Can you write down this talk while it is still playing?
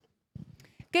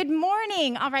Good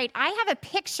morning. All right, I have a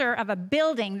picture of a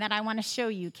building that I want to show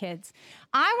you, kids.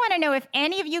 I want to know if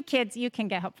any of you kids, you can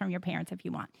get help from your parents if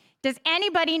you want. Does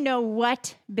anybody know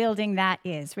what building that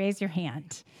is? Raise your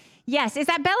hand. Yes, is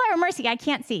that Bella or Mercy? I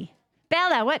can't see.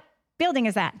 Bella, what building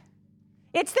is that?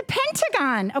 It's the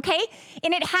Pentagon, okay?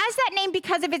 And it has that name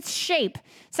because of its shape.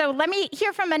 So let me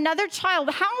hear from another child.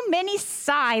 How many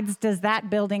sides does that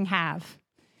building have?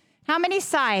 How many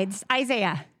sides,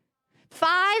 Isaiah?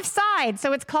 5 sides.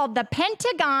 So it's called the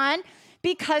Pentagon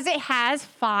because it has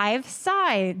 5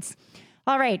 sides.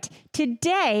 All right.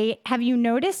 Today, have you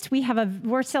noticed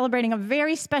we're celebrating a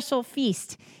very special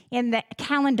feast in the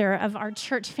calendar of our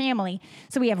church family.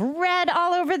 So we have red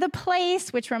all over the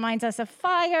place, which reminds us of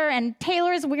fire, and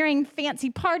Taylor's wearing fancy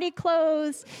party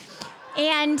clothes.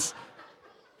 And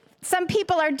some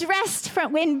people are dressed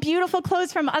in beautiful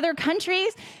clothes from other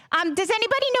countries. Does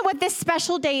anybody know what this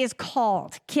special day is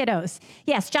called, kiddos?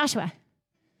 Yes, Joshua.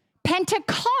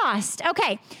 Pentecost.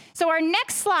 Okay, so our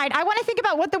next slide, I want to think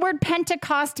about what the word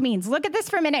Pentecost means. Look at this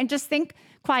for a minute and just think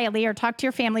quietly or talk to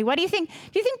your family. What do you think?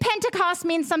 Do you think Pentecost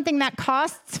means something that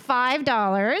costs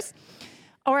 $5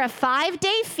 or a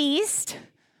 5-day feast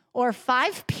or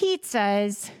 5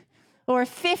 pizzas or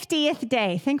 50th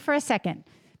day? Think for a second.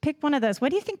 Pick one of those. What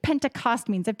do you think Pentecost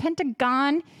means? A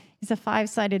pentagon is a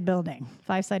 5-sided building,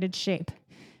 5-sided shape.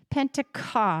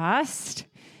 Pentecost.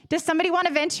 Does somebody want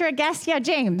to venture a guess? Yeah,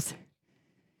 James.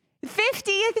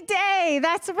 50th day.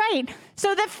 That's right.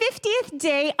 So the 50th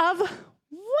day of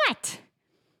what?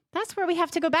 That's where we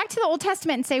have to go back to the Old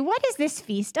Testament and say, what is this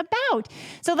feast about?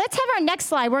 So let's have our next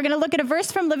slide. We're going to look at a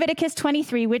verse from Leviticus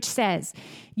 23, which says,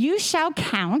 you shall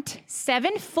count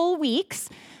 7 full weeks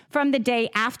from the day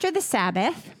after the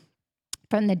Sabbath,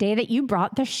 from the day that you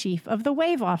brought the sheaf of the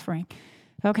wave offering.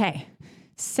 Okay,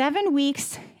 7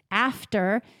 weeks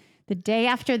after the day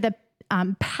after the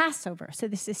Passover. So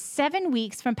this is 7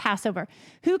 weeks from Passover.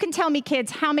 Who can tell me,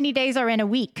 kids, how many days are in a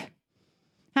week?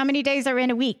 How many days are in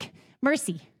a week?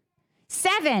 Mercy.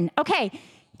 7. Okay,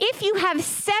 if you have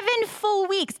 7 full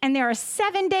weeks, and there are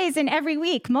 7 days in every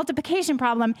week, multiplication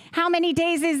problem, how many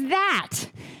days is that?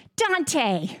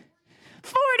 Dante.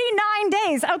 49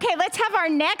 days. Okay, let's have our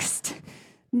next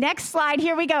slide.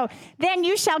 Here we go. Then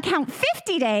you shall count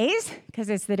 50 days, because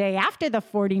it's the day after the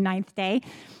 49th day,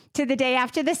 to the day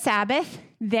after the Sabbath.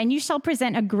 Then you shall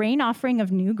present a grain offering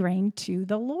of new grain to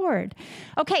the Lord.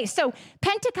 Okay, so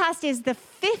Pentecost is the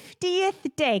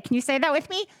 50th day. Can you say that with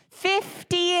me?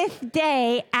 50th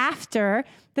day after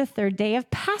the 3rd day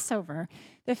of Passover.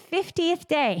 The 50th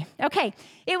day. Okay,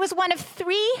 it was one of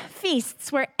 3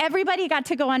 feasts where everybody got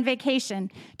to go on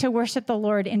vacation to worship the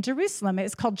Lord in Jerusalem. It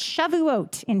was called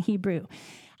Shavuot in Hebrew.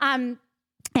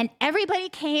 And everybody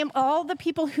came, all the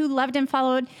people who loved and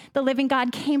followed the living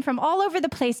God came from all over the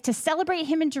place to celebrate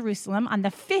him in Jerusalem on the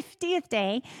 50th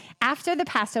day after the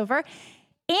Passover.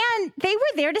 And they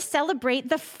were there to celebrate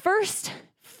the first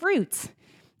fruits.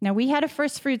 Now, we had a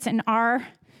first fruits in our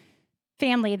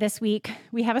family this week.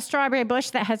 We have a strawberry bush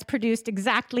that has produced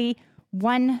exactly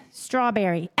 1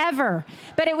 strawberry ever.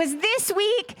 But it was this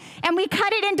week, and we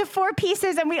cut it into 4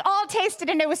 pieces, and we all tasted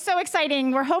it, and it was so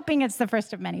exciting. We're hoping it's the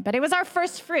first of many, but it was our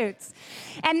first fruits.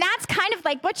 And that's kind of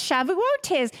like what Shavuot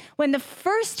is. When the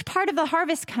first part of the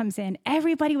harvest comes in,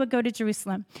 everybody would go to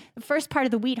Jerusalem, the first part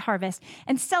of the wheat harvest,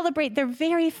 and celebrate their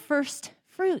very first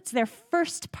fruits, their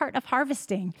first part of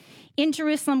harvesting in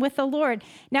Jerusalem with the Lord.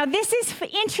 Now, this is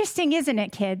interesting, isn't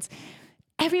it, kids?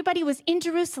 Everybody was in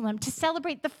Jerusalem to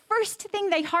celebrate the first thing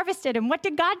they harvested. And what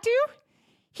did God do?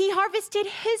 He harvested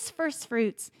his first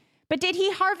fruits. But did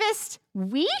he harvest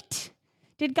wheat?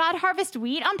 Did God harvest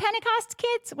wheat on Pentecost,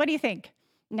 kids? What do you think?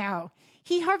 No.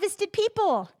 He harvested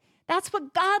people. That's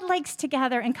what God likes to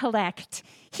gather and collect.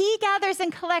 He gathers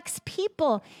and collects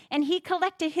people. And he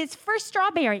collected his first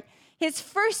strawberry, his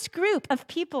first group of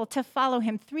people to follow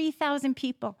him. 3,000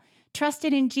 people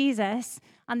trusted in Jesus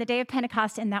on the day of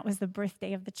Pentecost, and that was the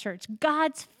birthday of the church.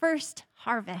 God's first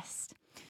harvest.